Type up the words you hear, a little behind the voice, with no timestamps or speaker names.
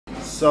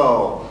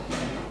So,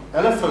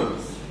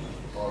 elephants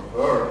or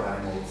herd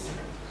animals,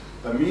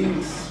 that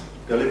means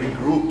they live in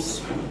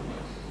groups.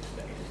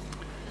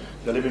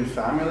 They live in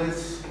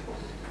families.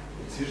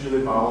 It's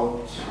usually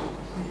about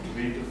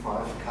 3 to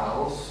 5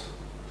 cows,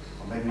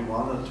 or maybe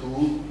 1 or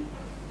 2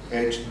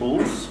 aged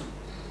bulls.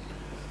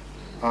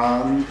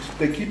 And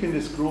they keep in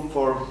this group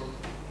for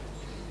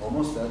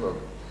almost ever.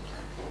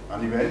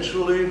 And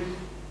eventually,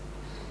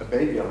 a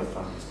baby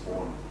elephant is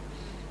born.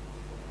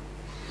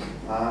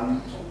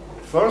 And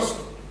first,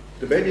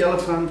 the baby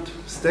elephant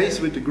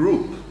stays with the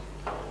group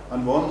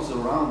and wanders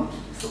around,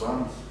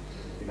 surrounds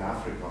in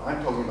Africa.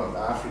 I'm talking about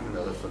African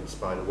elephants,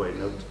 by the way,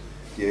 not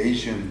the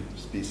Asian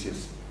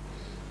species.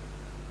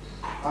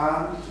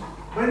 And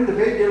when the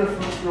baby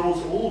elephant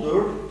grows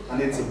older,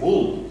 and it's a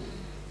bull,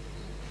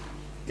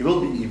 it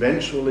will be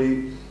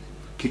eventually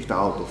kicked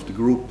out of the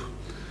group.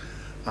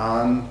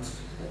 And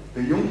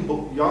the young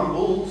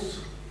bulls,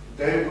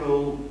 they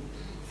will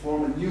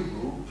form a new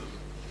group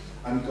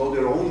and go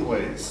their own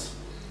ways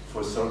for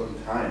a certain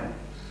time.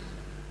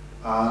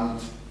 And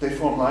they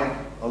form like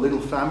a little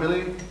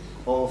family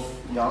of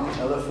young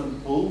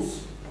elephant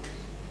bulls.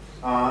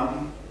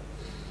 And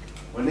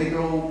when they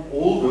grow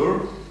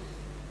older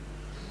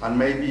and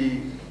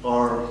maybe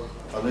are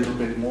a little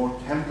bit more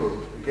tempered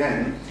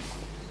again,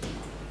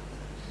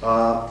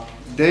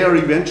 they are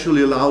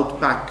eventually allowed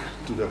back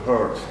to the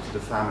herd, to the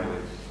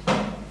family.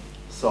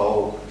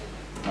 So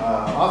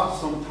after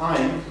some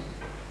time,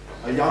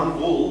 a young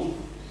bull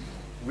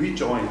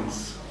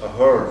rejoins a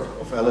herd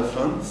of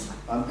elephants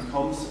and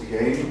becomes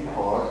again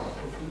part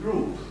of the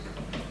group.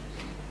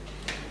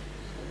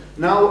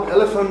 Now,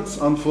 elephants,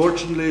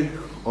 unfortunately,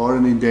 are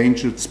an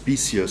endangered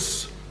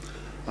species,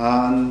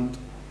 and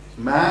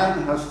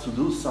man has to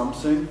do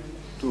something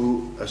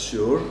to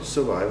assure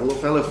survival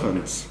of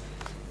elephants.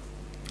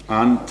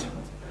 And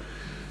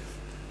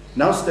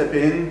now step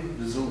in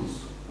the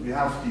zoos. We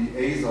have the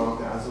ASA,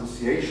 the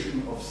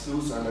Association of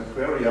Zoos and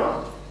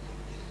Aquaria,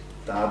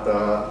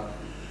 that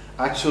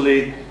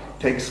actually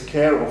takes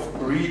care of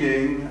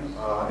breeding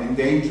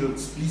endangered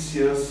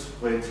species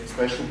with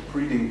special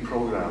breeding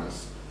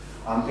programs.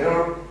 And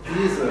there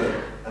is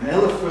an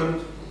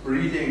elephant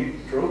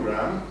breeding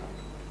program,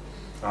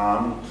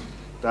 and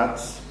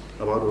that's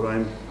about what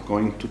I'm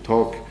going to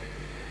talk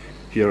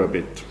here a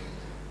bit.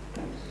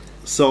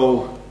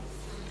 So,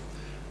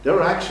 there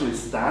are actually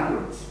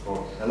standards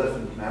for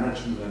elephant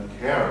management and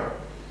care.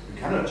 You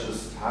cannot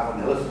just have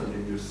an elephant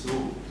in your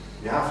zoo.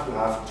 You have to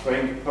have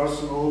trained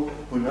personnel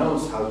who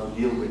knows how to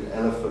deal with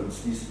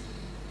elephants.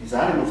 These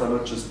animals are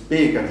not just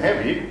big and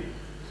heavy,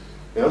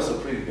 they're also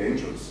pretty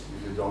dangerous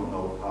if you don't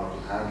know how to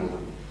handle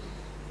them.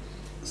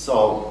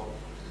 So,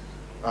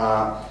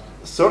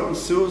 certain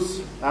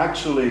zoos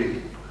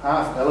actually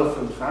have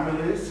elephant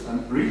families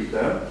and breed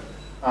them.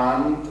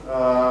 And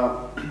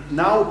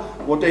now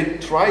what they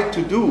try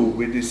to do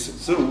with these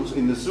zoos,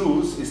 in the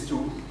zoos, is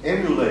to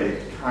emulate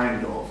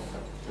kind of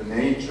the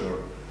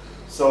nature.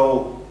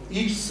 So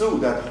each zoo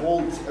that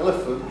holds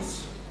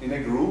elephants in a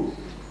group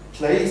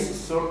plays a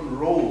certain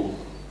role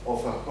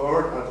of a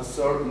herd at a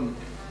certain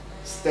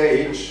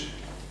stage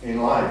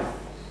in life,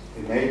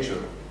 in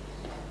nature.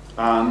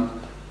 And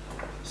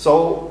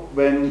so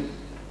when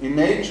in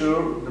nature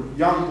the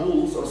young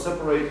bulls are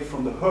separated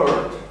from the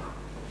herd,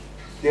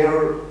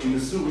 in the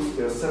zoos,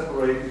 they're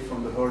separated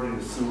from the herd in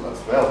the zoo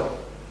as well.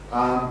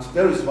 And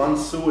there is one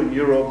zoo in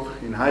Europe,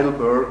 in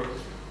Heidelberg,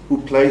 who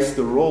plays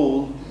the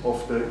role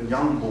of the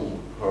young bull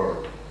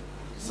herd.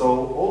 So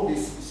all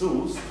these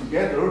zoos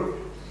together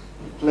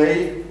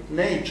play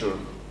nature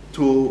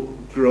to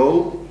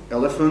grow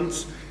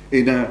elephants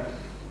in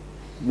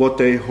what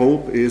they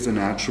hope is a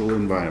natural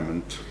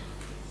environment.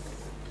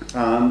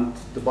 And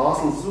the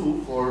Basel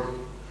Zoo, for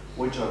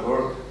which I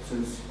work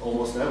since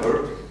almost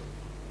ever,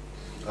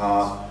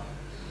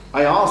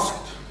 I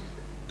asked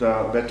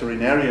the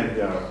veterinarian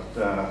there,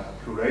 the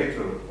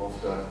curator of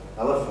the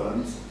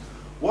elephants,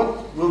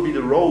 what will be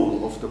the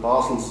role of the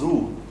Basel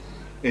Zoo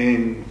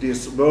in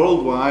this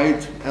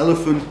worldwide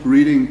elephant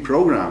breeding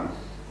program?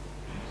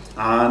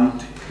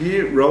 And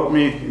he wrote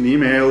me an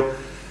email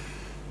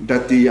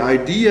that the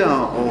idea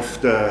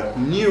of the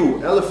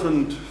new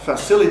elephant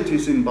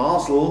facilities in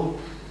Basel,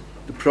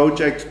 the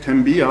project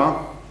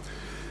Tembia,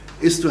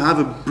 is to have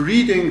a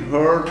breeding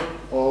herd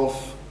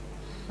of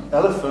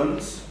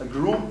elephants, a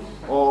group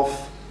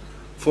of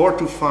 4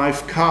 to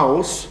 5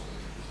 cows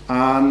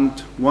and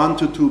 1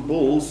 to 2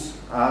 bulls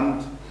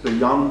and the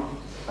young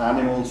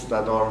animals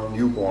that are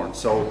newborn.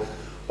 So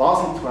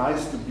Basel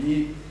tries to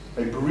be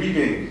a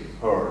breeding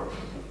herd.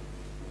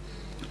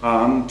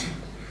 And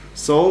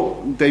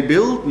so they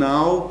build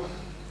now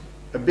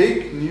a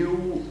big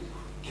new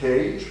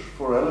cage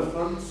for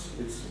elephants.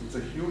 It's a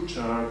huge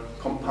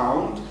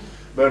compound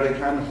where they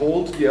can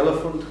hold the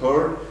elephant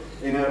herd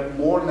in a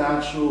more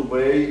natural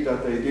way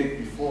than they did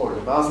before.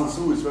 The Basel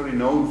Zoo is very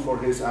known for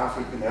his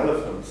African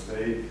elephants.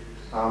 They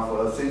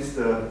have, since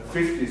the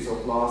 50s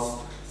of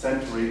last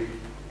century,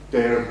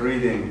 they're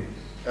breeding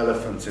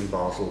elephants in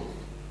Basel.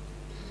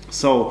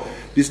 So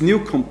this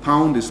new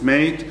compound is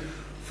made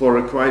for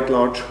a quite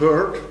large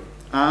herd,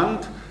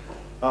 And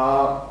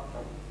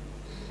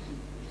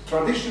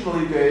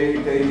traditionally, they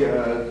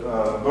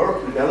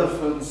work with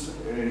elephants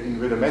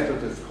with a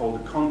method that's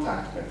called the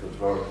contact method,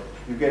 where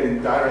you get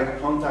in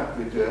direct contact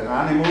with the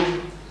animal,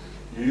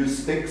 you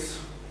use sticks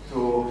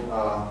to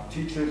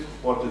teach it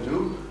what to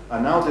do,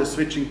 and now they're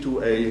switching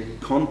to a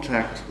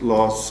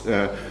contactless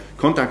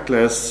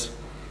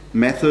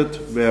method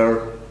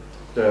where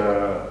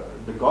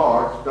the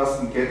guard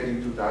doesn't get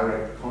into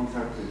direct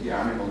contact with the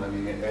animal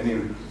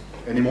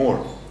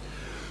anymore.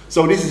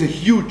 So this is a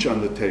huge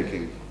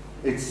undertaking.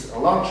 It's a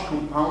large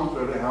compound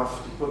where they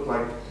have to put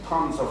like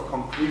tons of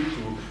concrete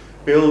to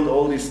build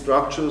all these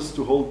structures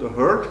to hold the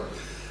herd,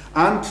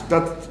 and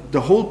that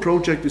the whole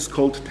project is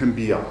called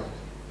Tembia.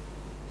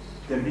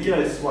 Tembia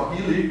is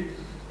Swahili,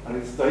 and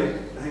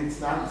it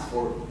stands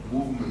for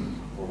movement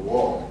or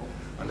walk.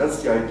 And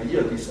that's the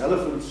idea. These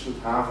elephants should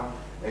have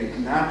a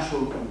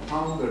natural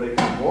compound where they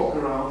can walk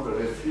around, where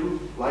they feel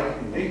like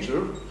in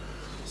nature.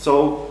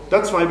 So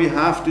that's why we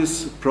have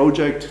this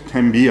project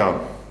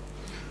Tembia.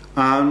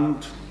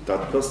 And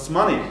that costs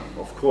money,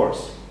 of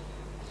course.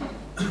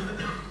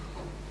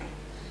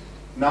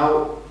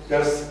 Now,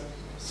 there's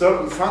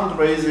certain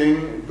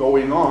fundraising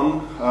going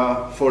on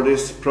for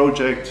this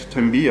project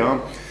Tembia,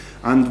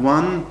 and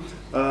one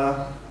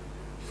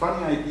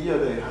funny idea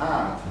they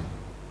had,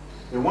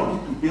 they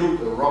wanted to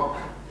build a rock,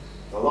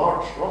 a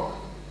large rock,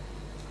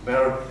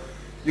 where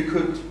you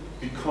could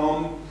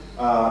become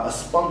a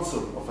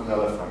sponsor of an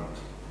elephant.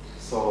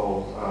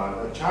 So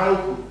a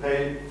child would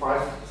pay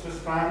 5 Swiss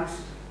francs,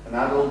 an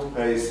adult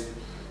pays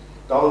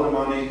double the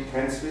money,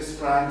 10 Swiss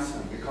francs,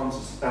 and becomes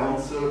a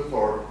sponsor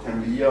for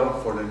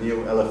Tembia, for the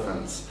new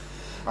elephants.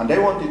 And they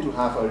wanted to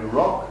have a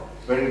rock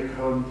where you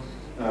can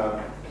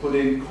put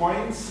in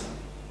coins,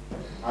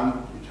 and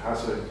it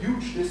has a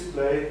huge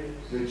display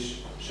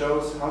which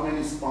shows how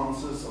many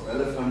sponsors of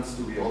elephants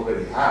do we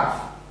already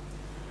have.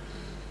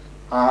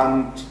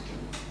 And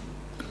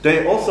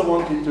they also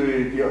wanted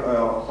the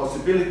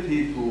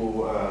possibility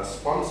to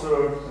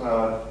sponsor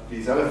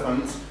these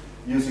elephants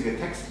using a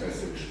text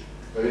message,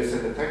 where you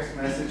send a text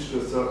message to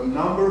a certain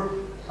number,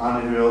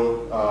 and it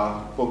will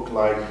book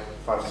like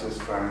 5 Swiss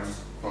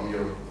francs from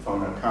your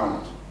phone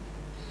account.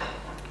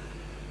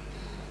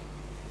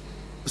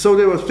 So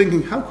they were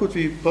thinking, how could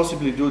we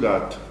possibly do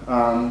that?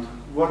 And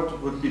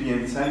what would be the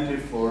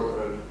incentive for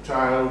a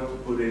child to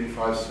put in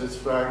 5 Swiss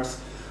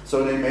francs?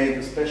 So they made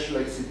a special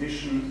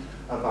exhibition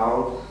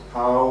about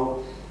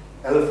how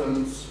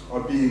elephants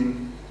are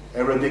being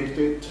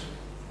eradicated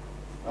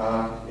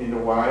in the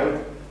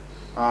wild.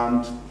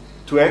 And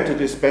to enter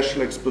this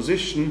special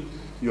exposition,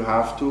 you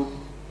have to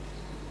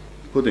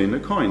put in a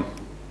coin.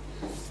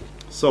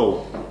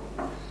 So,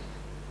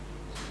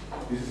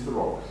 this is the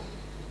rock.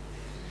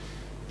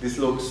 This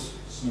looks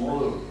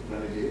smaller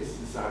than it is.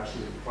 It's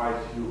actually quite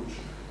huge.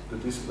 The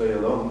display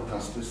alone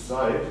has this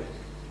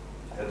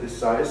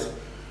size.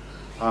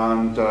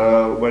 And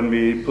when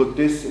we put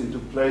this into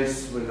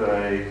place with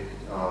a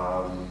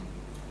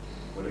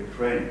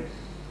crane,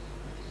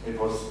 it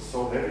was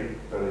so heavy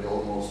that it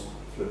almost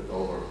flipped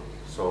over.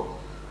 So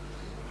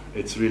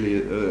it's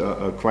really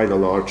quite a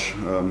large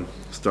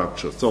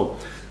structure. So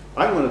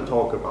I'm going to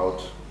talk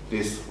about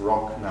this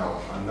rock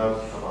now, and not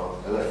about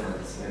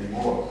elephants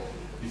anymore,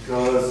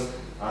 because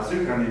as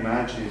you can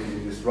imagine,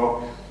 in this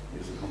rock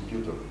is a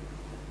computer.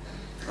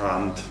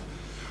 And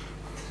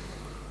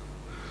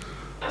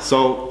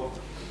so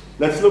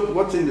let's look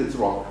what's in this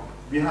rock.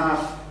 We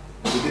have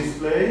the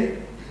display,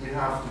 we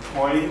have the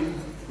coin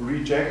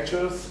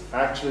rejectors.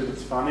 Actually,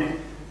 it's funny,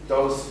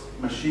 those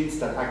machines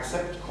that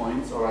accept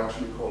coins are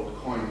actually called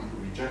coin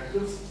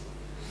rejectors.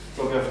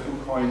 So we have 2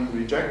 coin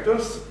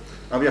rejectors,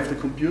 and we have the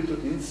computer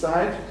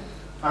inside,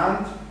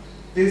 and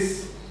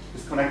this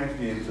is connected to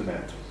the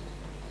internet,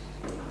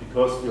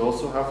 because we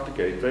also have the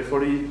gateway for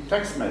the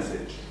text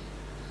message.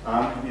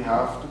 And we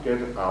have to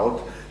get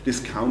out this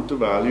counter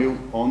value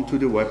onto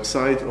the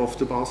website of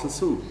the Basel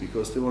Zoo,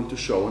 because they want to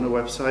show on the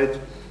website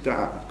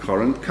the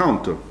current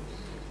counter.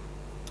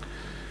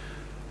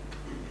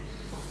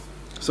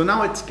 So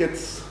now it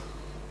gets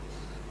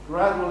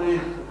gradually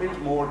a bit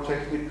more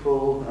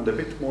technical and a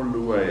bit more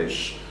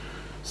Lua-ish.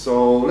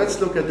 So let's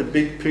look at the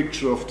big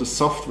picture of the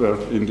software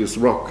in this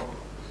rock.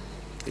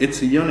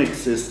 It's a Unix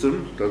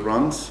system that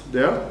runs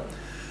there.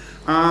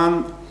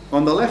 And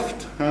on the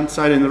left-hand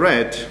side in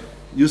red,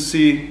 you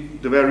see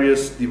the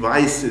various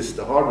devices,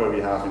 the hardware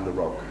we have in the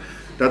rock.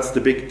 That's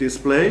the big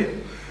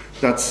display.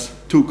 That's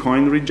 2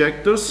 coin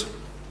rejectors.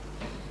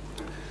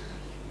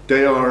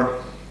 They are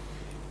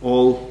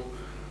all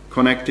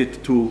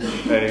connected to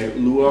a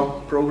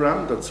Lua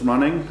program that's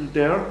running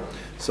there.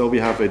 So we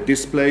have a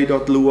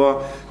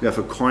display.lua, we have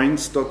a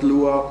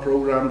coins.lua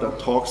program that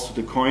talks to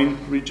the coin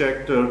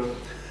rejector.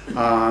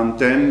 And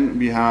then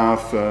we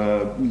have,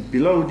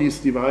 below these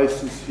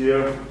devices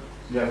here,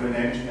 we have an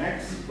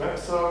Nginx web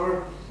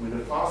server with a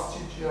fast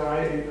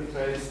GGI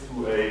interface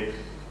to a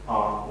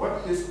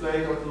web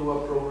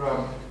display.lua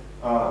program.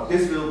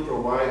 This will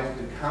provide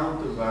the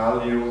counter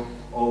value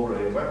over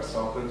a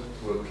WebSocket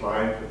to a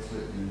client that's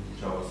written in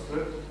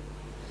JavaScript.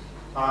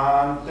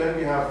 And then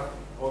we have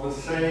on the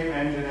same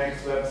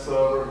Nginx web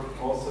server,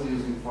 also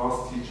using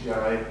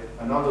fast-TGI,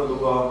 another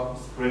Lua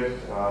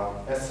script,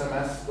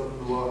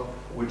 SMS.lua,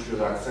 which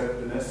will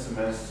accept an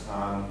SMS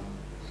and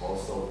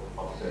also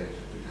update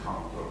the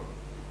counter.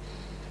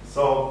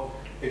 So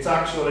it's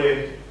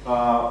actually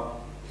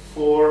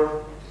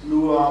 4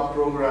 Lua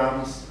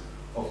programs,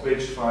 of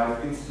which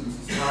 5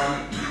 instances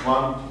run.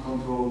 1 to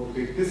control the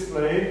big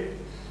display,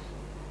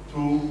 2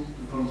 to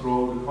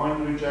control the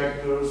coin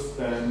rejectors,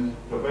 then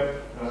the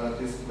web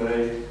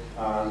display,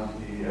 and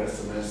the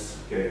SMS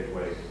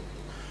gateway.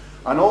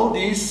 And all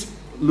these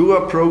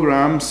Lua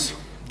programs,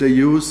 they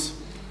use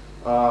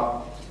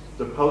the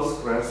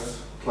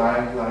Postgres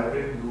client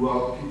library,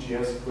 Lua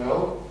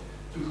PostgreSQL,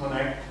 to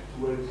connect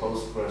to a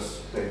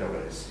Postgres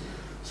database.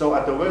 So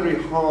at the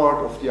very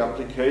heart of the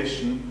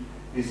application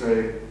is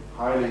a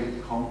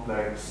highly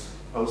complex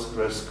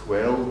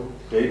PostgreSQL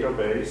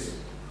database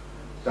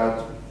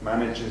that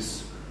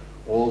manages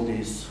all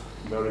these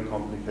very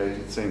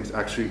complicated things.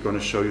 Actually, going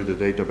to show you the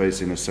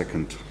database in a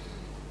second.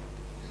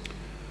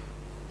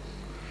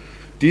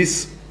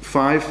 These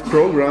 5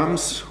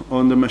 programs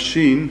on the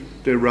machine,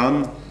 they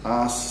run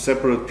as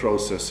separate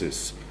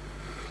processes.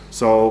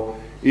 So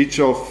each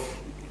of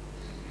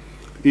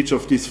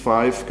these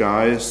 5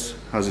 guys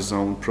has his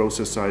own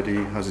process ID,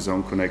 has his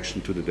own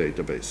connection to the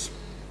database.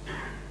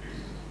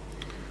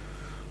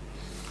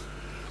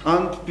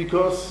 And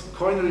because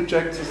coin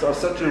rejectors are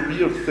such a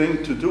weird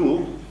thing to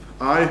do,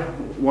 I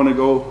want to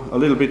go a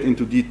little bit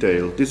into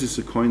detail. This is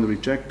a coin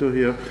rejector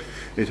here.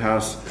 It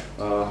has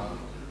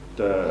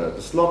the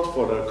slot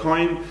for the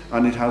coin,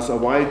 and it has a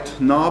white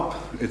knob.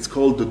 It's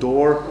called the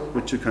door,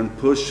 which you can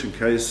push in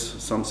case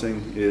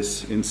something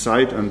is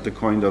inside and the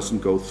coin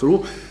doesn't go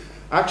through.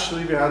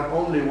 Actually, we had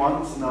only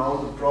once now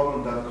the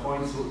problem that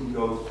coins wouldn't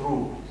go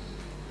through.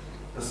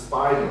 The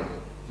spider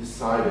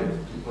decided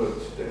to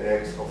put the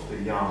eggs of the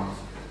young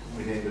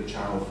within the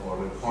channel for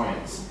the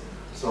coins.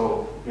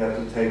 So we had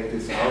to take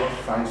this out,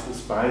 find the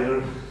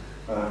spider,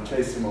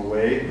 chase him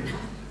away,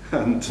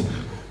 and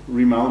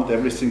remount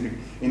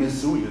everything. In a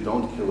zoo, you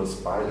don't kill a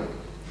spider.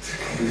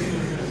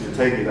 You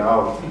take it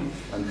out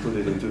and put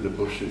it into the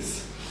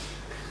bushes.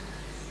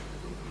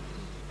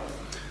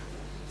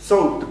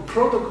 So the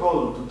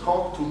protocol to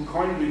talk to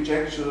coin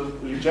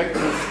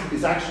rejectors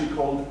is actually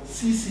called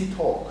CC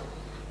talk.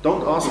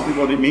 Don't ask me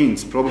what it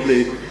means.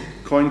 Probably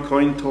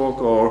coin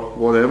talk or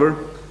whatever.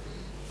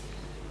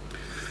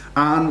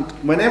 And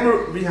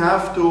whenever we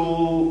have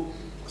to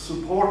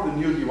support a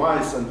new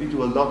device, and we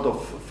do a lot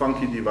of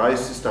funky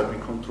devices that we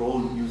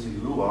control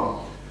using Lua,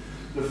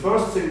 the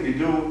first thing we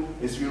do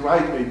is we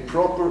write a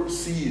proper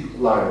C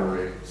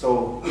library.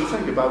 So you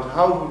think about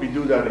how do we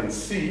do that in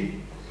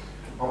C.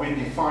 We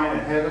define a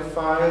header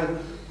file,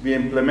 we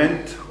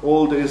implement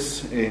all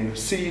this in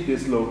C.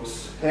 This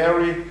looks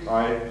hairy,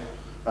 I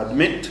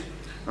admit,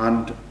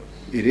 and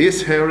it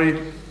is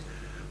hairy.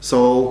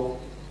 So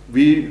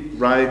we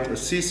write a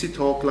CC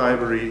talk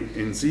library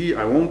in C.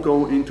 I won't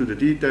go into the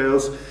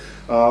details.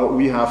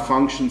 We have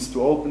functions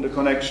to open the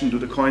connection to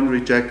the coin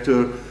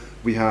rejector.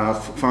 We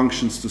have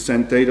functions to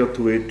send data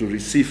to it, to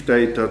receive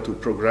data, to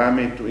program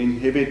it, to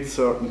inhibit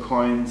certain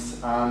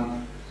coins.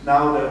 And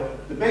now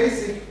the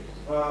basic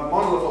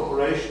model of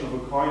operation of a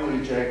coin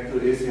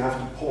rejector is you have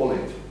to poll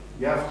it.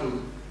 You have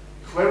to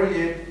query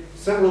it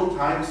several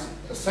times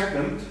a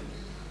second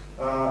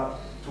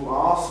to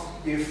ask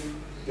if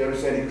there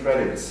is any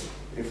credits,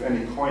 if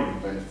any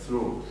coin went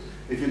through.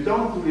 If you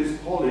don't do this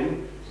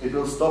polling, it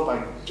will stop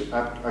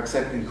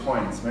accepting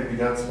coins. Maybe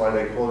that's why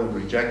they call them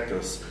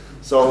rejectors.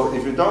 So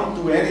if you don't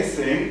do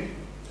anything,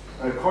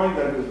 a coin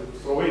that you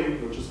throw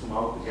in will just come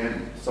out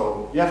again.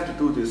 So you have to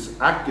do this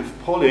active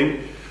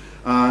polling,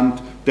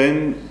 and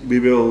then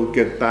we will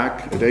get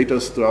back a data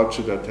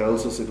structure that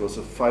tells us it was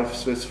a 5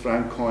 Swiss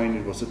franc coin,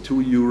 it was a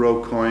 2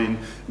 euro coin.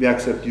 We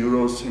accept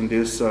euros in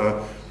this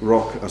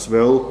rock as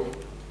well.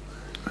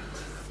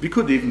 We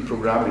could even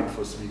program it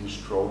for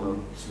Swedish kroner,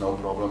 it's no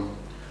problem.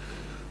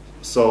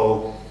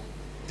 So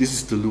this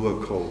is the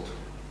Lua code.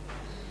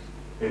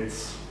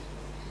 It's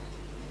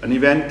an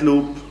event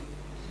loop,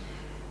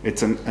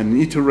 it's an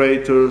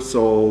iterator,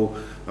 so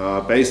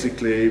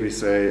basically we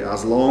say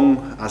as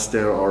long as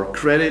there are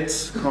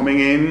credits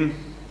coming in,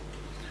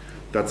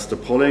 that's the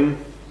polling.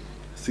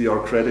 See our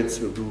credits,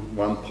 we'll do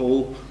one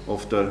poll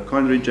of the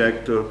coin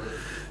rejector.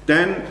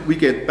 Then we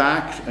get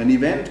back an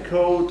event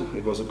code.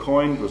 It was a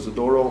coin, it was a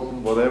door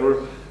open,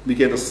 whatever. We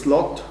get a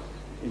slot,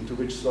 into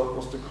which slot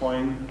was the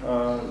coin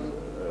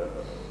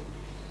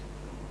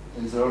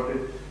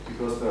inserted,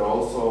 because there are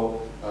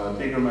also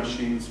bigger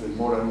machines with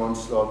more than one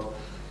slot.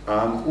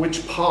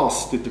 Which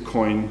path did the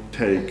coin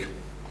take?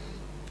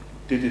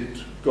 Did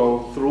it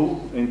go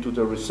through into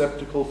the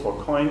receptacle for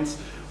coins,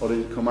 or did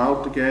it come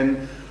out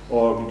again?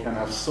 Or we can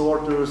have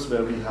sorters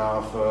where we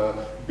have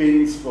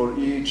bins for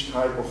each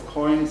type of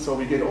coin. So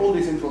we get all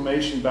this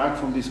information back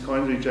from these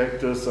coin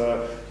rejectors,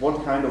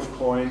 what kind of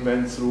coin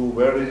went through,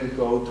 where did it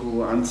go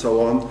to, and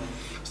so on.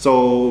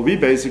 So we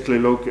basically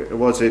look,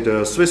 was it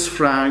a Swiss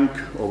franc,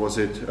 or was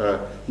it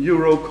a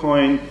euro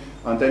coin?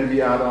 and then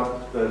we add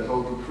up the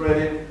total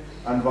credit.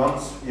 And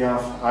once we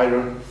have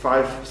either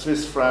 5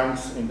 Swiss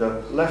francs in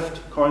the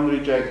left coin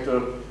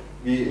rejector,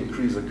 we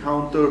increase a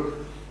counter.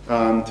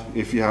 And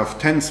if you have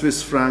 10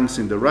 Swiss francs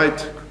in the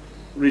right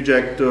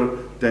rejector,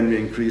 then we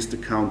increase the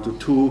counter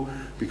 2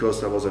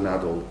 because there was an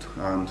adult,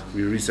 and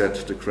we reset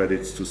the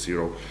credits to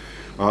 0.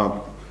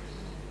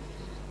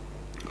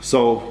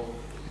 So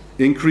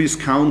increase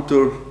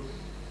counter,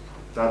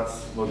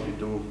 that's what we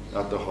do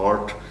at the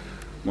heart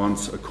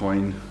once a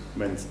coin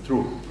went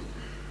through.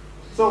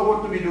 So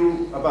what do we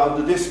do about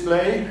the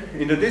display?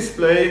 In the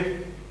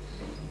display,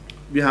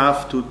 we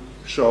have to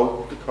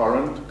show the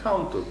current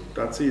counter.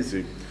 That's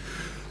easy.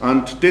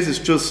 And this is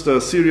just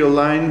a serial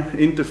line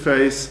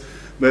interface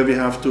where we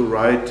have to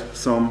write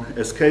some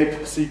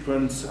escape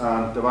sequence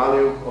and the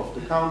value of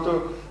the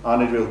counter,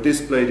 and it will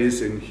display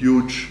this in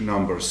huge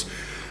numbers.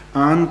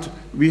 And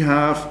we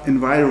have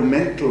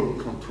environmental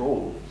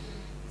control.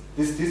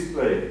 This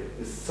display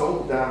is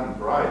so damn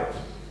bright.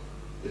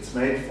 It's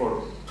made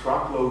for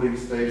truck loading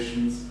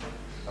stations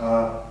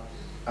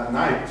at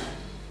night.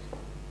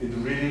 It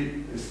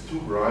really is too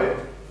bright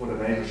for the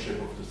neighborship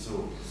of the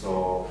zoo.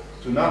 So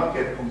to not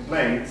get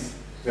complaints,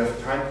 we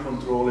have time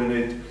control in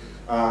it.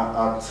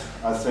 At,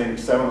 I think,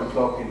 7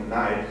 o'clock in the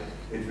night,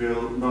 it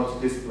will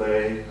not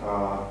display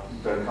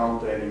the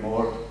counter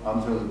anymore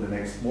until the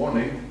next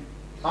morning,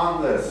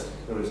 unless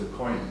there is a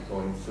coin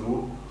going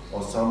through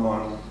or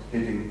someone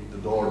hitting the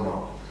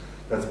doorknob.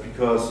 That's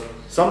because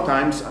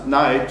sometimes at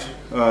night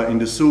in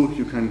the zoo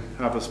you can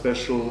have a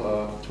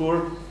special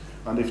tour,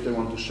 and if they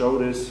want to show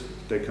this,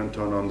 they can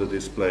turn on the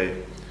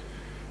display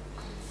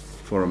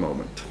for a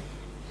moment.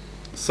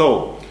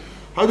 So,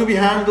 how do we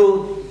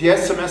handle the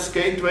SMS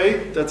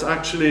gateway? That's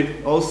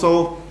actually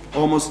also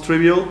almost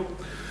trivial.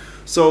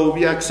 So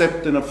we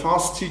accept a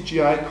fast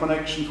CGI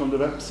connection from the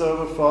web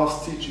server.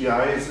 Fast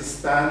CGI is a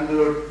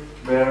standard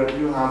where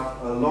you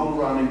have a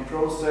long-running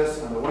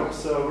process and a web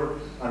server,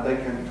 and they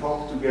can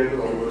talk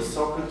together over a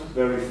socket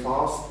very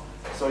fast.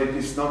 So it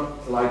is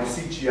not like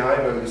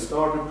CGI where we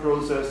start the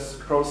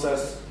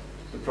process.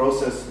 The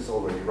process is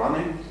already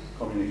running,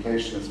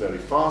 communication is very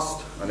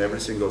fast, and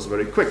everything goes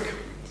very quick.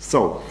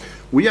 So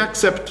we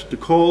accept the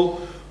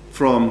call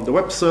from the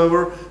web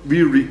server,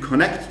 we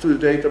reconnect to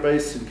the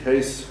database in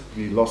case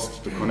we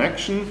lost the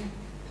connection,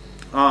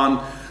 and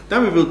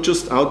then we will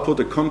just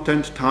output a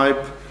content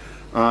type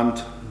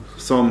and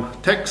some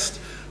text.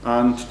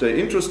 And the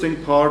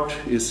interesting part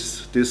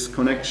is this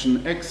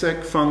connection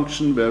exec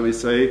function where we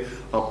say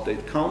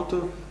update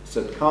counter,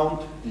 set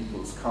count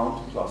equals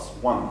count plus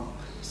 1.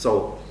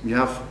 So we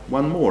have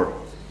one more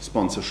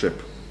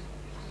sponsorship.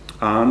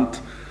 And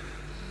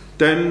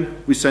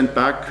then we send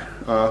back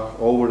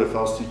over the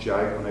fast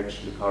CGI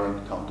connection the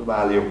current counter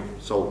value.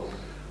 So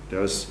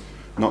there's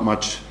not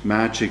much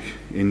magic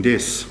in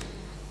this.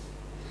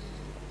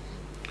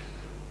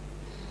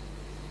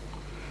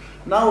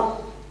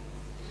 Now,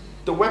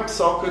 the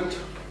WebSocket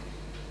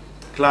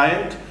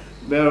client,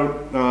 where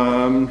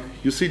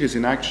you see this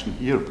in action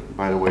here,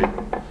 by the way.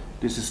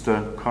 This is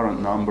the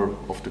current number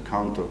of the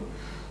counter.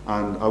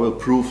 And I will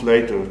prove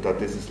later that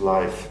this is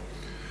live.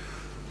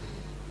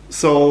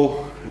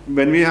 So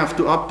when we have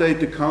to update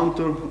the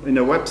counter in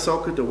a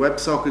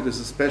WebSocket is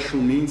a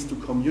special means to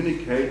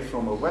communicate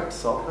from a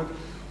WebSocket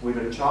with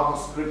a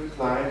JavaScript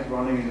client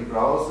running in the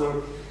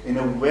browser in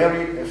a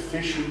very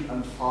efficient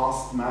and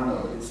fast manner.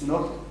 It's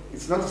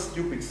not a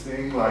stupid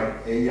thing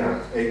like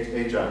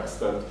Ajax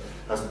that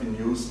has been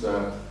used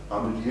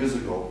 100 years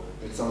ago.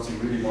 It's something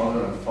really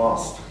modern and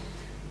fast.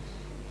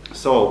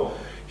 So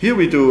here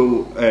we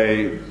do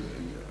a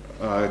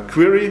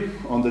query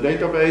on the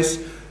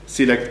database,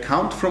 select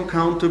count from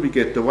counter, we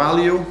get the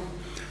value.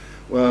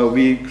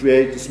 We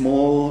create a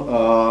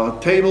small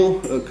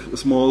table, a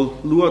small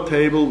Lua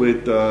table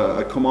with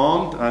a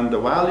command and a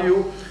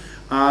value,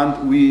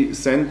 and we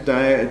send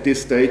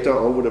this data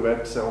over the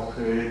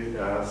WebSocket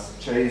as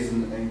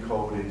JSON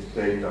encoded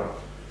data.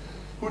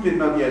 Who did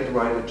not yet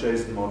write a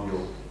JSON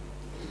module?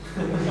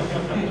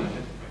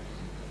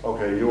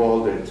 Okay, you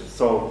all did.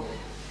 So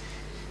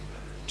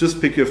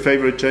just pick your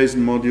favorite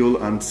JSON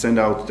module and send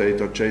out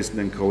data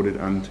JSON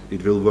encoded, and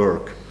it will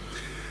work.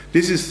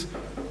 This is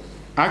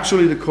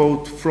actually the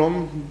code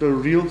from the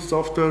real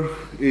software.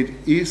 It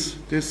is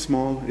this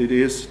small, it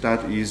is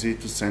that easy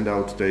to send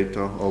out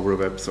data over a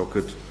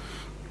WebSocket.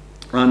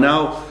 And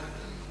now,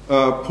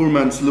 poor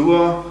man's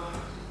Lua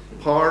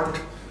part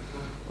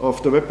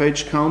of the web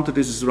page counter,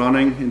 this is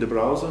running in the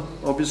browser,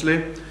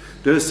 obviously.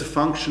 There is a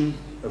function,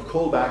 a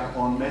callback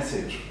on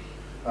message,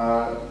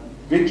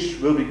 which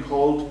will be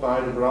called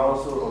by the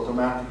browser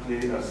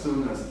automatically as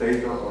soon as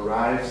data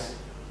arrives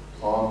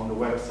on the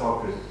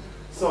WebSocket.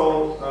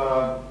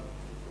 So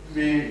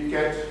we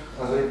get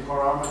as a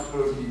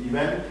parameter the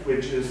event,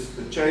 which is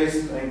the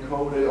JSON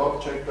encoded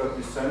object that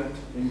we sent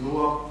in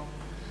Lua.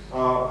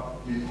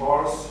 We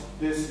parse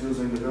this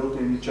using the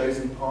built-in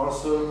JSON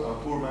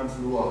parser. Poor man's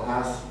Lua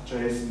has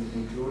JSON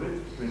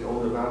included with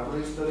all the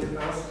batteries that it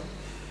has.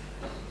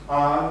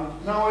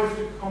 Now if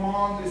the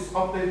command is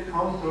update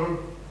counter,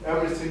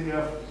 everything we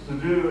have to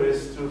do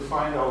is to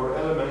find our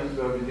element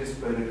where we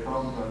display the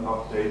count and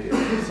update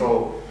it.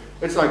 So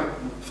it's like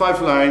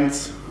 5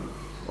 lines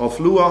of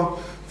Lua,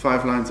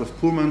 5 lines of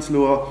Pullman's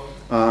Lua,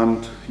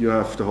 and you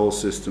have the whole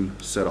system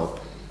set up.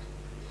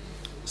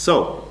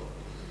 So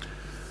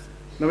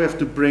now we have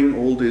to bring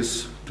all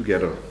this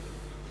together.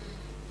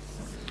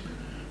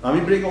 And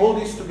we bring all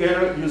this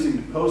together using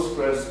the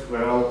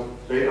PostgreSQL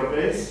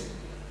database.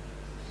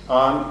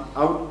 And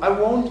I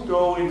won't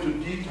go into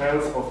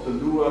details of the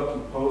Lua to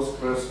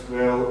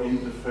PostgreSQL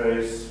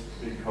interface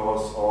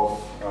because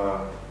of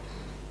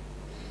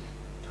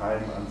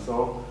time and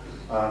so.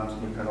 And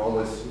you can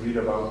always read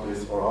about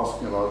this or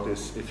ask me about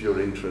this if you're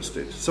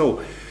interested.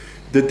 So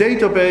the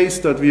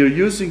database that we are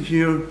using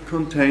here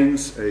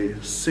contains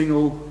a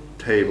single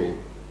table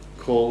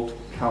called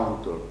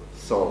counter.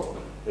 So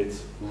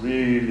it's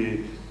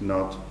really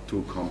not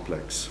too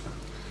complex.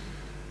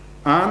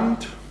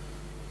 And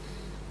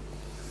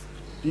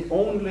the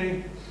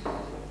only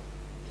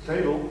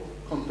table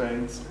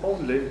contains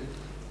only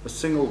a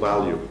single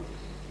value,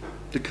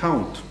 the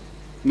count,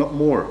 not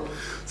more.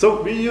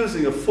 So we're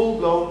using a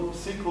full-blown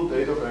SQL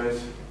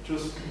database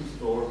just to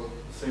store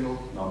a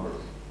single number.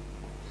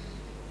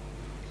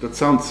 That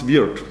sounds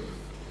weird,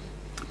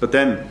 but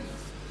then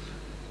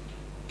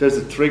there's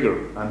a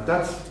trigger, and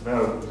that's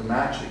where the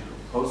magic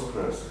of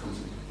Postgres comes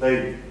into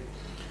play.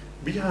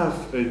 We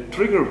have a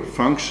trigger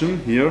function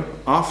here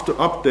after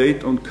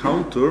update on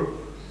counter.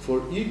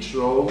 For each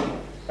row,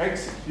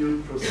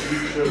 execute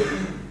procedure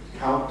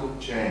counter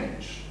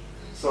change.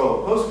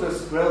 So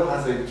PostgreSQL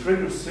has a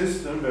trigger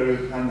system where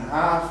you can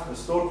have a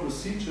stored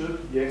procedure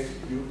to be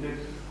executed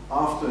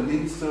after an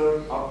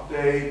insert,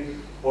 update,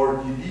 or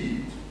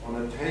delete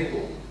on a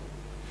table.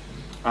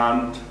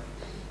 And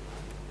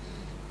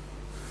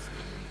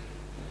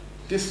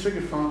this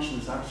trigger function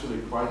is actually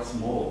quite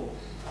small.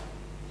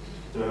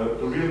 The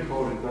real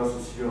code it does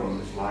is here on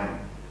this line.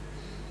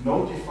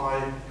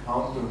 Notify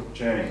counter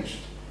changed.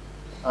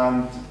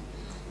 And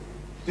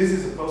this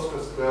is a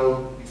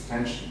PostgreSQL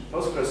extension.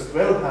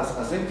 PostgreSQL has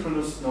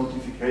asynchronous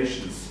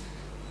notifications.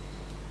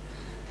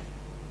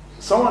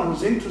 Someone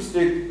who's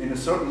interested in a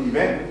certain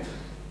event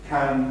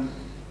can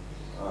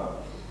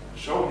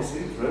show his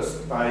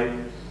interest by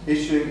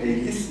issuing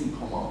a listen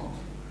command.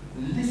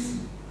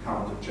 Listen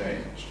counter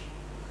change.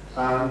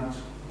 And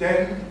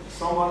then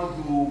someone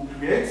who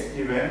creates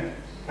the event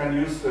can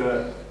use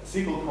the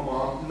SQL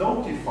command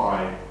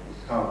notify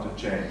counter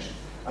change.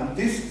 And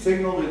this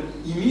signal will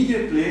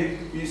immediately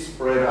be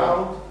spread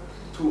out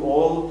to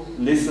all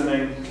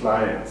listening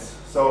clients.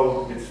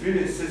 So it's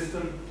really a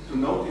system to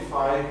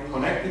notify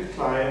connected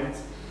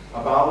clients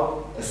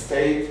about a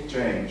state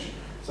change.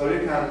 So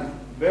you can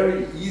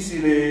very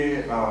easily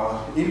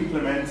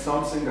implement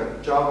something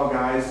that Java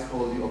guys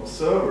call the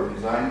observer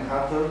design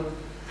pattern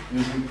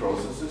using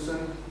processes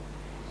and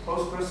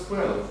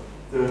PostgreSQL.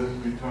 The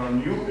return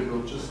new, it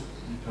will just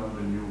return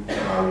the new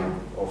value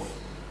of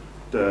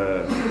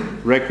the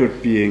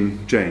record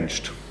being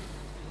changed.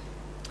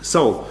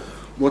 So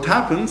what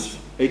happens?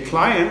 A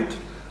client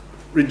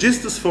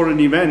registers for an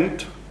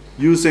event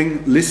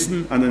using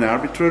listen and an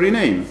arbitrary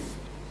name.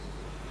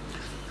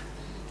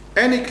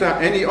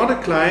 Any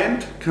other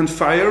client can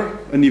fire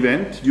an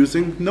event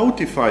using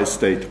notify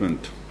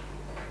statement.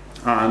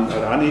 And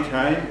at any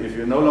time, if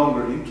you're no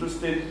longer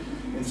interested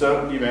in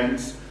certain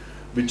events,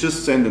 we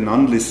just send an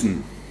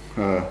unlisten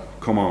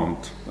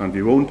command and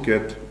we won't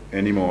get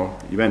any more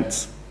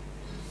events.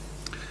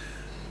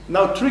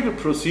 Now trigger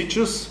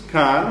procedures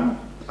can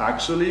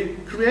actually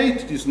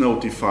create these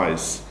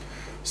notifies.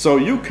 So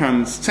you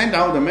can send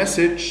out a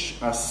message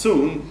as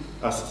soon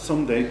as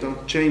some data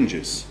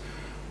changes.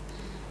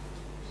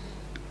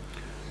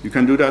 You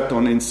can do that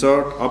on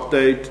insert,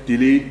 update,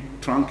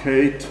 delete,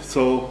 truncate.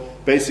 So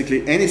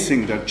basically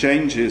anything that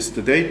changes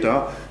the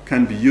data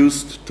can be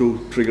used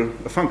to trigger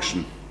a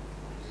function.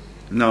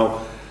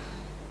 Now,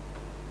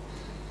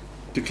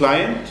 the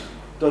client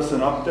does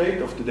an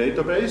update of the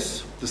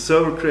database, the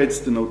server creates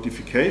the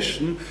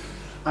notification,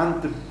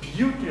 and the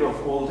beauty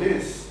of all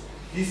this,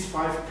 these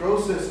 5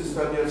 processes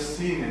that you have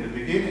seen in the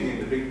beginning, in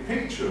the big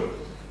picture,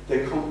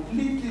 they're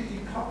completely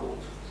decoupled.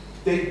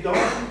 They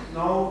don't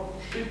know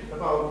shit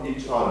about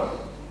each other.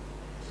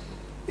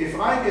 If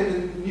I get a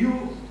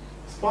new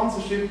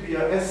sponsorship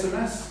via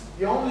SMS,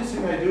 the only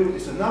thing I do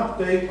is an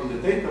update on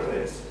the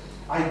database.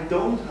 I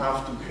don't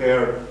have to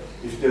care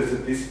if there's a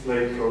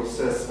display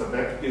process, a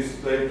web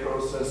display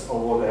process,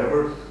 or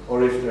whatever,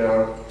 or if there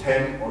are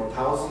 10 or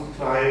 1,000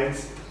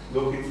 clients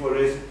looking for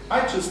this.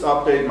 I just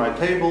update my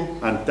table,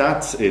 and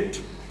that's it.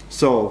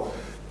 So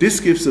this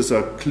gives us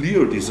a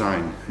clear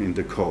design in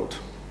the code.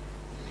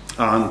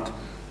 And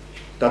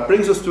that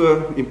brings us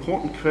to an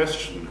important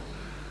question.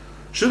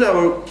 Should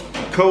our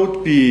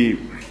code be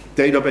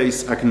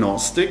database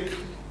agnostic?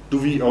 Do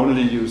we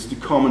only use the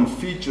common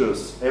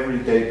features every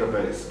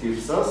database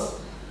gives us?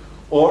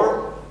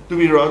 Or do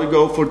we rather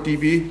go for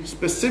DB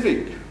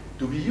specific?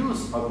 Do we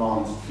use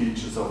advanced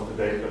features of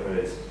the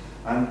database?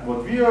 And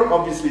what we are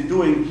obviously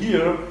doing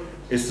here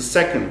is the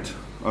second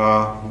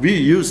we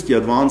use the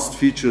advanced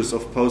features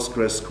of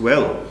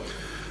PostgreSQL.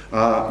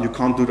 You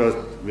can't do that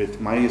with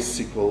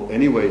MySQL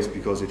anyways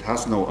because it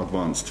has no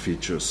advanced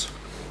features.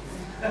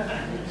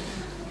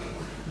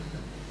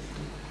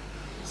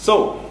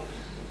 So,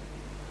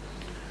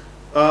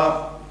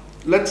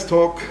 let's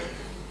talk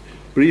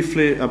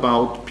briefly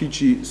about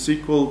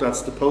PGSQL.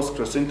 That's the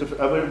Postgres interface.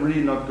 I will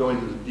really not go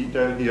into the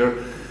detail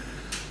here.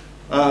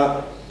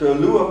 The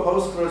Lua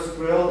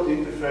PostgreSQL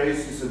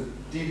interface is a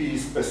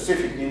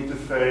DB-specific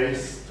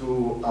interface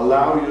to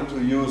allow you to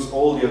use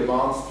all the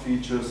advanced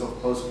features of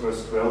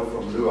PostgreSQL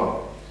from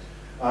Lua.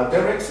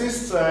 There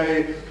exists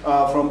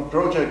from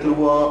Project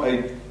Lua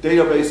a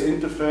database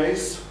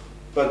interface,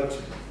 but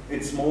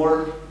it's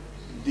more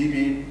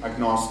DB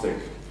agnostic.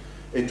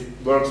 It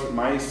works with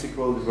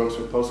MySQL, it works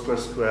with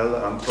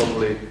PostgreSQL, and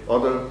probably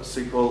other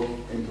SQL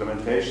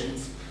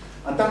implementations.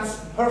 And that's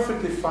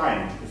perfectly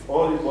fine. If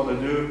all you want to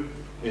do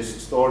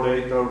is store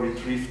data,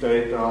 retrieve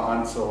data,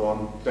 and so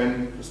on,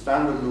 then the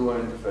standard Lua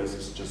interface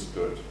is just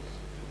good.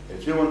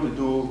 If you want to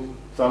do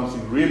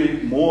something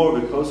really more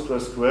with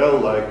PostgreSQL,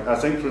 like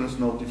asynchronous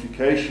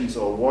notifications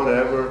or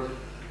whatever,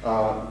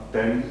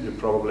 then you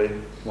probably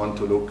want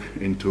to look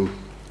into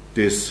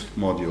this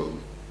module.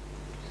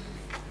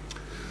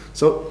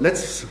 So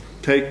let's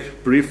take a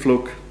brief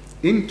look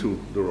into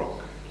the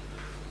rock.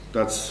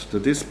 That's the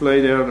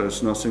display there.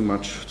 There's nothing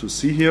much to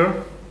see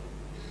here.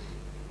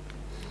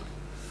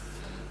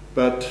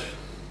 But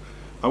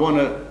I want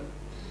to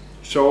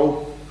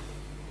show,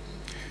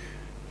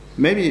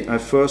 maybe I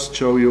first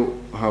show you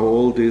how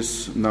all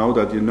this, now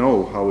that you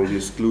know how it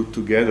is glued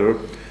together,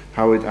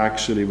 how it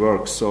actually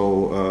works.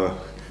 So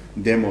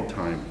demo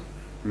time.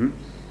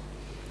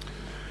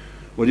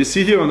 What you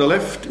see here on the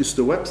left is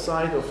the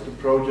website of the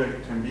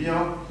project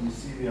Tembia. You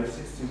see we have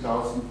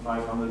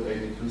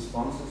 16,582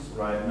 sponsors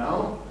right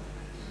now.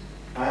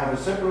 I have a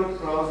separate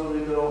browser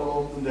window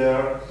open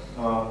there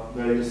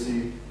where you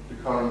see the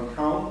current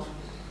count.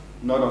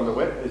 Not on the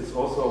web, it's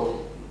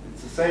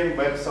the same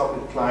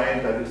WebSocket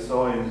client that you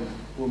saw in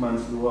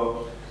Woman's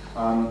Lua.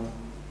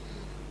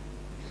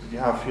 You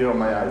have here on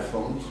my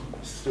iPhone,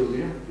 still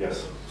here?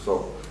 Yes,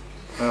 so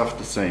I have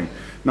the same.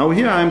 Now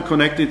here I'm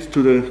connected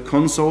to the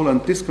console,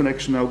 and this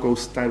connection now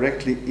goes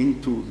directly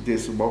into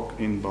this rock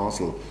in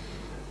Basel.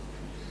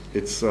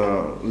 It's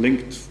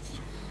linked,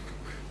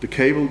 the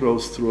cable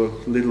goes through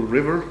a little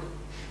river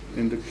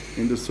in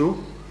the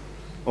zoo.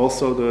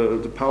 Also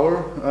the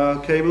power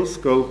cables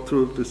go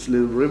through this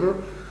little river.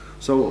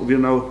 So we're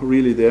now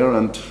really there,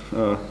 and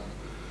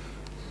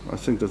I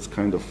think that's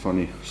kind of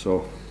funny.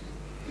 So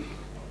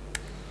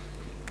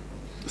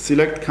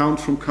select count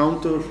from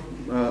counter,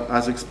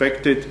 as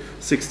expected,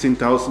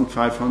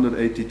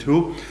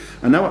 16,582.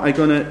 And now I'm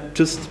gonna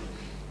just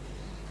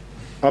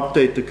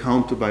update the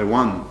counter by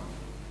 1.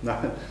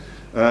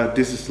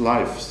 This is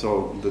live,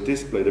 so the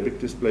display, the big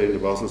display in the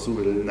Basel Zoo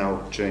will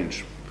now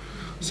change.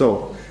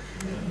 So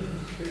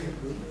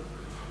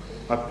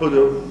I put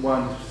a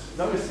 1.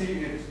 Now you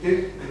see it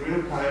did in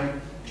real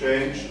time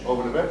change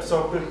over the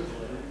WebSocket.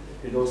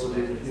 It also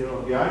did it here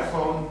on the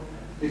iPhone.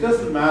 It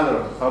doesn't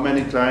matter how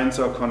many clients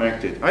are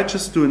connected. I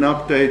just do an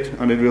update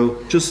and it will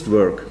just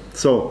work.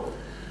 So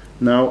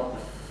now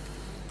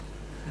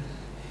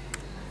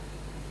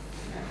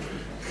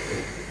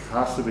it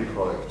has to be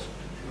correct,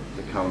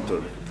 the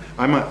counter.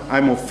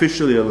 I'm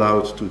officially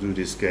allowed to do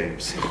these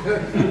games.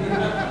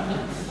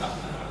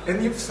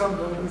 And if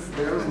someone is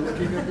there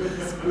looking at the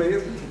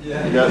display,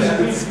 yes.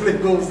 the display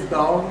goes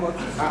down.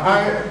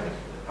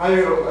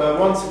 I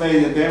once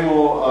made a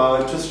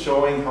demo just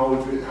showing how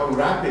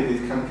rapid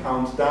it can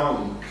count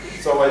down.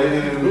 So I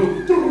didn't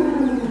look.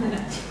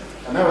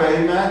 And now I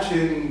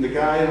imagine the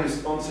guy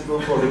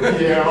responsible for the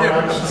PR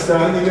actually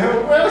standing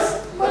there,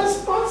 where's my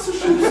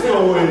sponsorships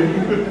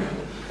going?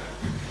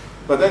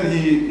 But then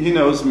he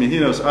knows me, he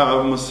knows,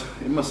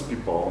 it must be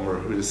Balmer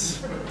who is...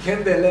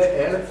 Can the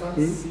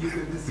elephants see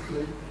the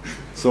display?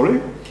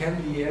 Sorry?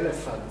 Can the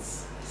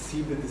elephants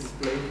see the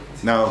display?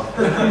 No.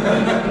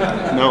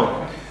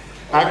 No.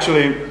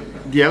 Actually,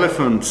 the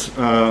elephants,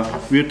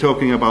 we're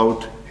talking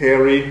about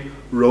Harry,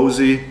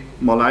 Rosie,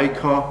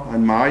 Malaika,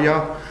 and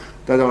Maya,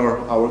 that are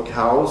our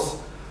cows.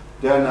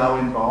 They're now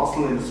in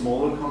Basel in a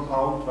smaller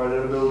compound where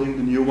they're building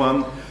the new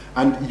one.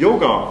 And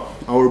Yoga,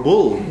 our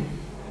bull,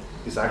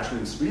 is actually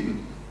in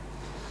Sweden.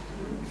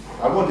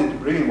 I wanted to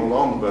bring him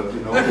along, but you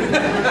know,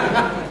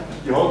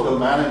 the hotel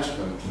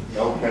management,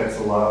 no pets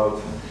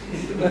allowed.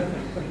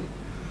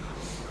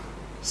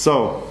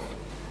 So,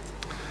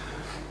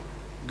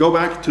 go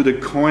back to the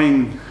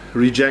coin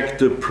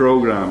rejector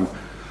program.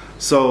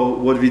 So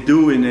what we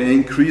do in the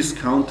increase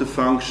counter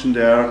function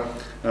there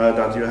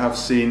that you have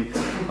seen,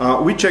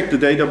 we check the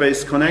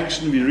database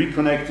connection, we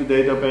reconnect the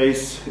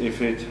database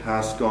if it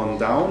has gone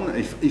down.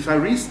 If I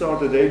restart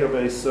the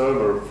database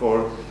server,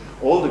 for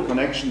all the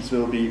connections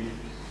will be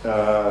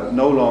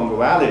no longer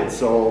valid,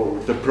 so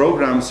the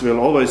programs will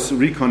always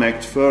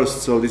reconnect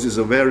first. So this is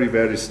a very,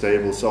 very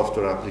stable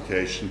software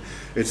application.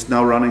 It's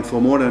now running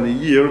for more than a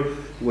year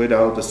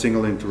without a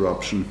single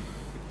interruption.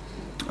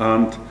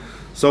 And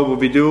so what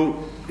we do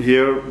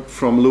here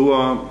from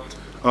Lua,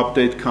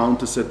 update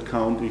counter set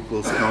count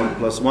equals count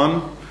plus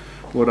 1,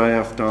 what I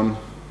have done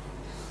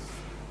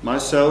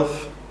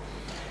myself.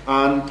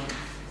 And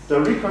the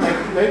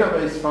reconnect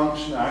database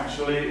function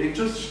actually, it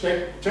just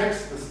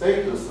checks the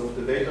status of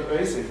the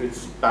database, if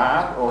it's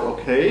bad or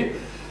okay.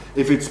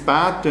 If it's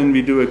bad, then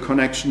we do a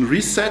connection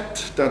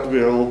reset that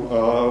will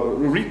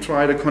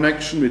retry the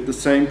connection with the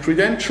same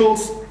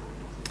credentials.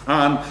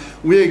 And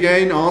we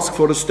again ask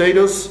for the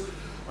status.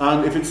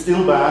 And if it's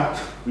still bad,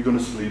 we're going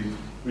to sleep.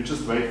 We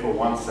just wait for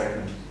 1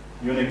 second.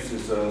 Unix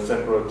is a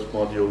separate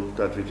module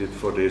that we did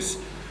for this.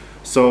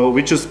 So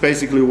we just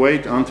basically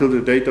wait until the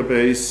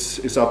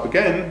database is up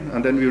again,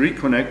 and then we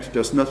reconnect.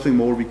 There's nothing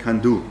more we can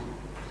do.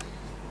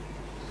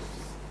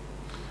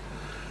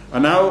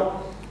 And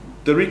now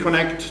the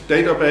reconnect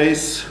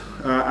database,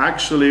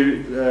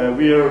 actually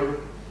we're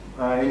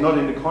not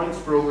in the coins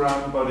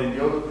program, but in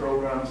the other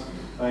programs,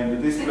 in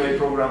the display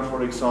program,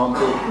 for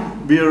example,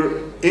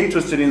 we're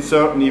interested in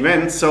certain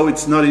events, so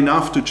it's not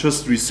enough to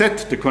just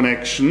reset the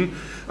connection.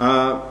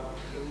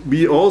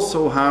 We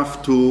also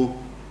have to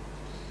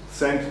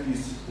send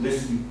these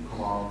listen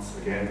commands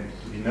again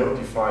to be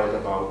notified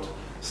about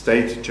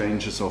state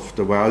changes of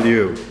the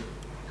value.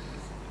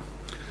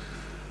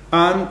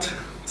 And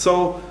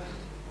so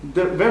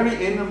the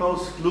very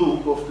innermost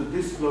loop of the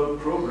display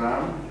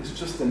program is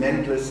just an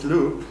endless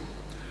loop,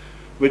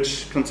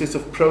 which consists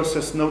of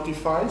process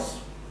notifies,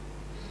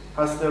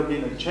 has there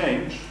been a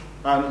change,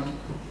 and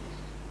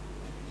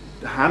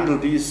handle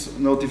these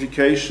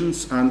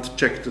notifications and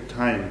check the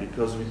time,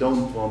 because we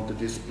don't want the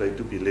display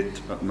to be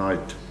lit at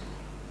night.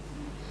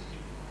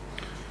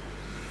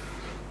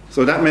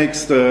 So that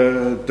makes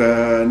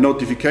the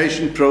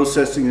notification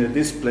processing in a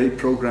display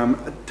program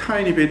a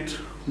tiny bit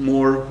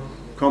more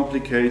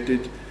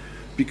complicated,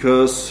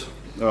 because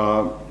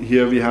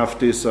here we have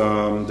this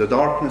the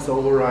darkness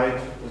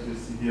override that you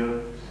see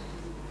here.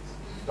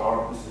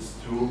 Darkness is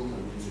true,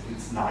 that means if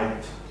it's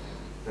night,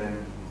 then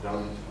we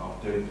don't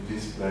update the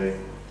display.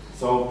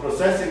 So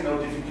processing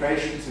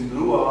notifications in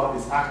Lua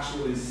is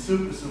actually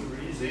super, super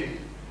easy.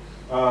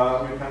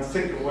 You can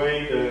take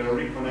away the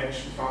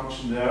reconnection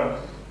function there.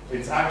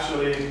 It's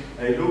actually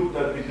a loop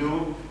that we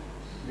do.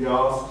 We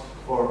ask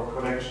for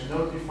connection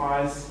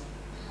notifies,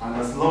 and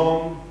as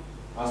long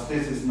as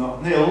this is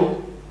not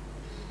nil,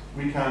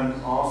 we can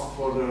ask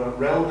for the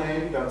rel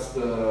name, that's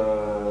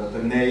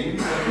the name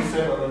that we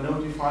set on the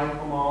notify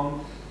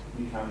command.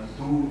 We can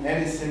do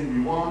anything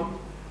we want,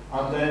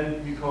 and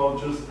then we call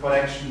just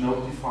connection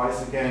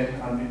notifies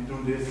again, and we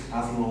do this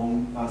as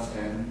long as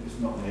n is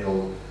not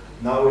nil.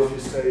 Now if you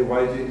say,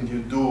 why didn't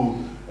you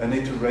do an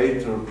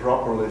iterator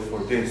properly for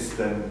this,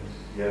 then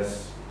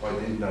yes, why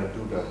didn't I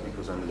do that?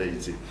 Because I'm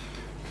lazy.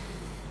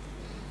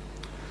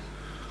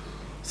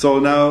 So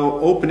now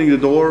opening the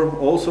door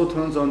also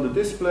turns on the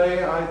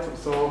display item.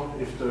 So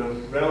if the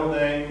rel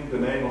name, the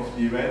name of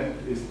the event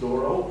is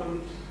door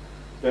opened,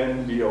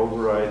 then we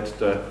override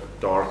the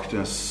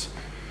darkness,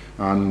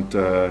 and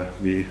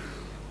we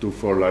do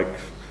for like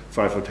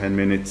 5 or 10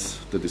 minutes,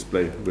 the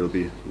display will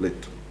be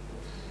lit.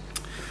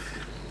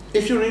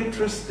 If you're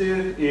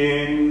interested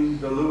in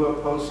the Lua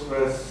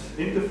Postgres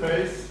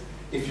interface,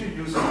 if you're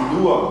using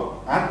Lua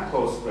and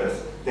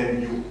Postgres,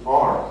 then you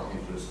are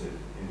interested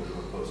in the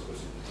Lua Postgres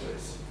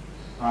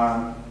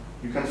interface.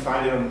 You can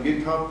find it on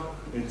GitHub.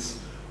 It's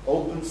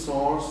open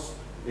source.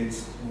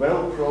 It's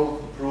well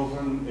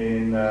proven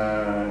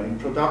in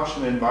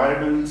production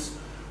environments.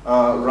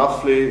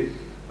 Roughly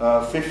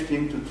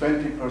 15 to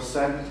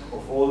 20%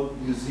 of all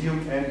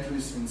museum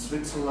entries in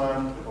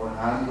Switzerland are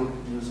handled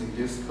using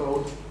this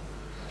code.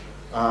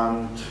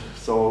 And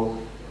so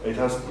it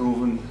has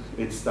proven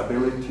its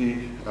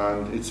stability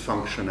and its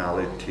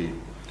functionality.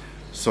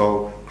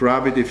 So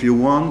grab it if you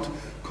want.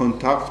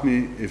 Contact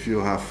me if you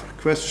have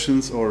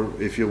questions, or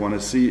if you want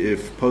to see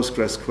if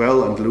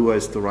PostgreSQL and Lua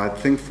is the right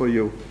thing for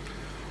you.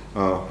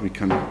 We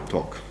can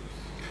talk.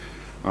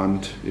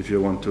 And if you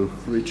want to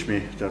reach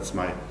me, that's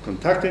my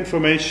contact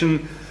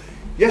information.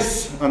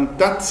 Yes, and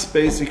that's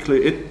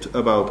basically it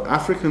about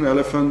African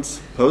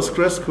elephants,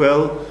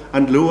 PostgreSQL,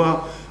 and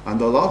Lua. And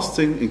the last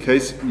thing, in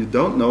case you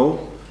don't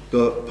know,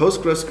 the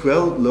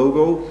PostgreSQL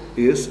logo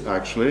is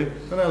actually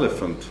an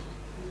elephant.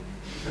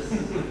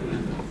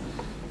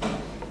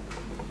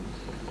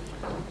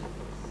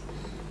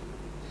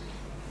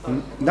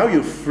 Now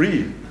you're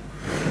free.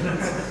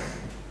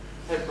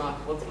 Hey Marc,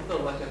 what's with the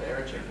lack of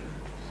error checking?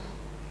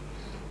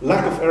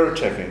 Lack of error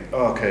checking.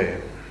 Okay.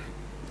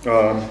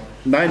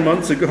 9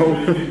 months ago.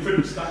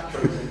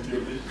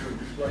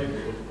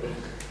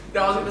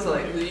 No, I was going to say,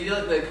 like, you do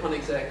like the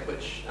conexec,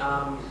 which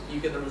you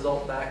get the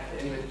result back,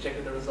 and you have to check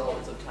that the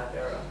result is a type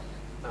error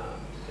that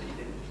you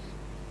didn't.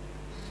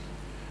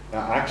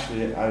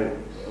 Actually,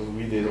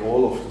 we did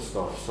all of the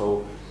stuff,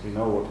 so we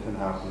know what can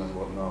happen and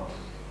what not.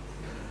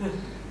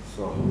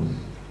 So,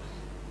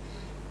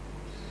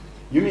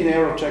 you mean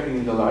error checking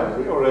in the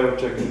library or error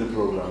checking in the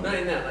program? No,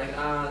 in that, like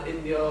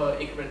in your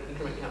increment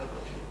counter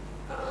function,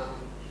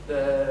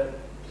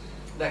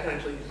 that can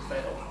actually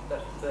fail.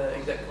 That the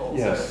exec call.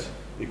 Yes, so,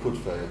 it could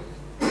fail.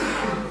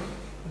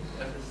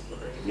 I'm just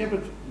Yeah,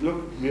 but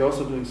look, we're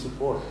also doing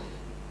support.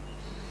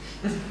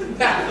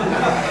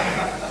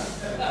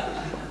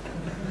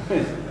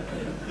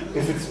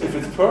 If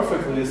it's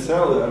perfect when you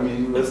sell it, I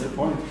mean, what's the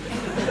point?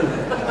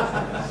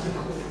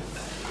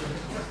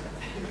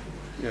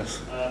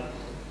 Yes.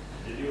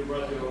 Did you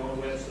write your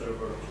own web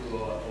server too,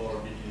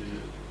 or did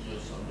you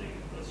use something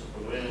that's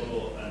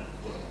available? And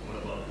what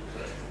about the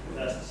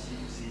fast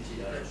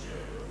CGI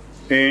server?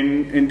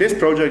 In this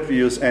project, we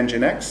use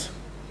Nginx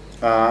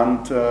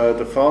and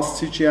the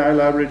fast CGI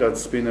library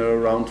that's been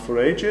around for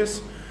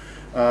ages.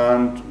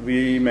 And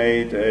we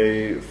made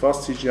a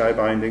fast CGI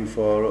binding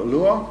for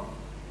Lua,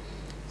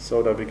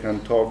 so that we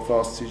can talk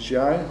fast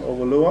CGI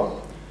over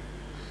Lua.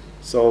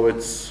 So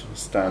it's a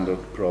standard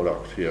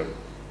product here.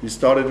 We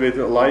started with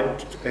a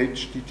light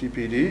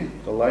HTTPD,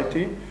 the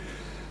Lighty,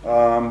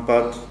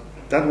 but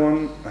that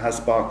one has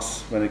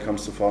bugs when it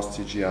comes to fast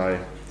CGI,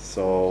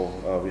 so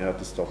we had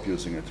to stop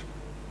using it.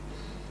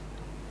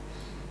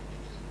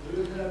 Do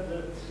you have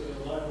that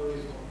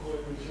library for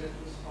coin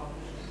rejectors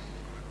published?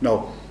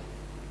 No.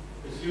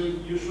 Because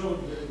you showed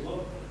the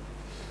logo.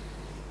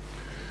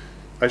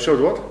 I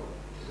showed what?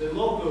 The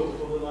logo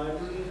for the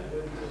library. I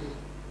went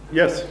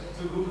Yes.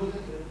 to Google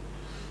it.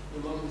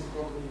 The logo is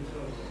probably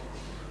internal.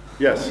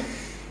 Yes.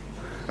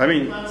 I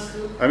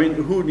mean,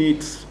 who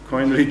needs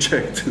coin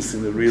rejectors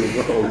in the real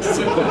world?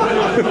 So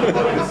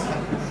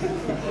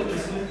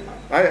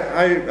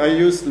I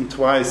used them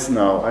twice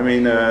now. I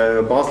mean,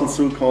 Basel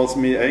Zoo calls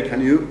me, hey,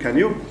 can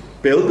you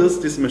build us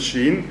this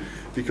machine?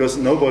 Because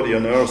nobody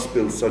on earth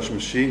builds such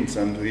machines,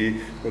 and we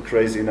were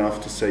crazy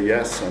enough to say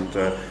yes, and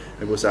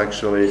it was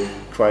actually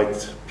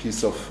quite a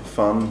piece of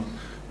fun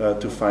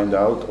to find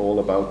out all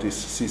about this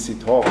CC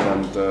talk,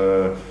 and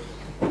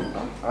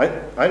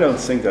I don't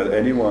think that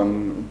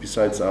anyone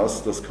besides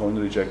us does coin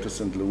rejectors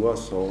and Lua,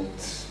 so.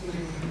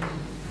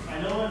 I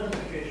know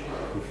identification.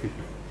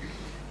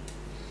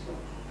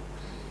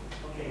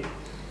 Okay.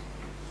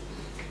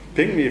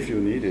 Ping me if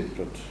you need it,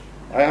 but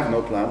I have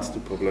no plans to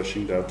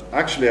publishing that.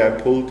 Actually, I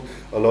pulled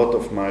a lot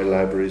of my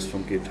libraries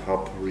from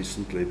GitHub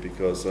recently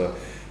because it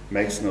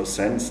makes no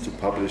sense to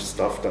publish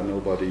stuff that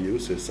nobody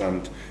uses,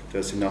 and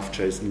there's enough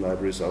JSON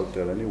libraries out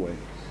there anyway.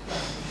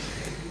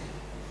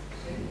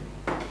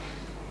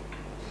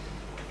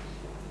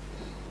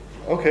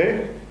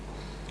 Okay,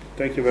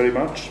 thank you very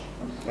much.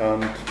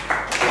 And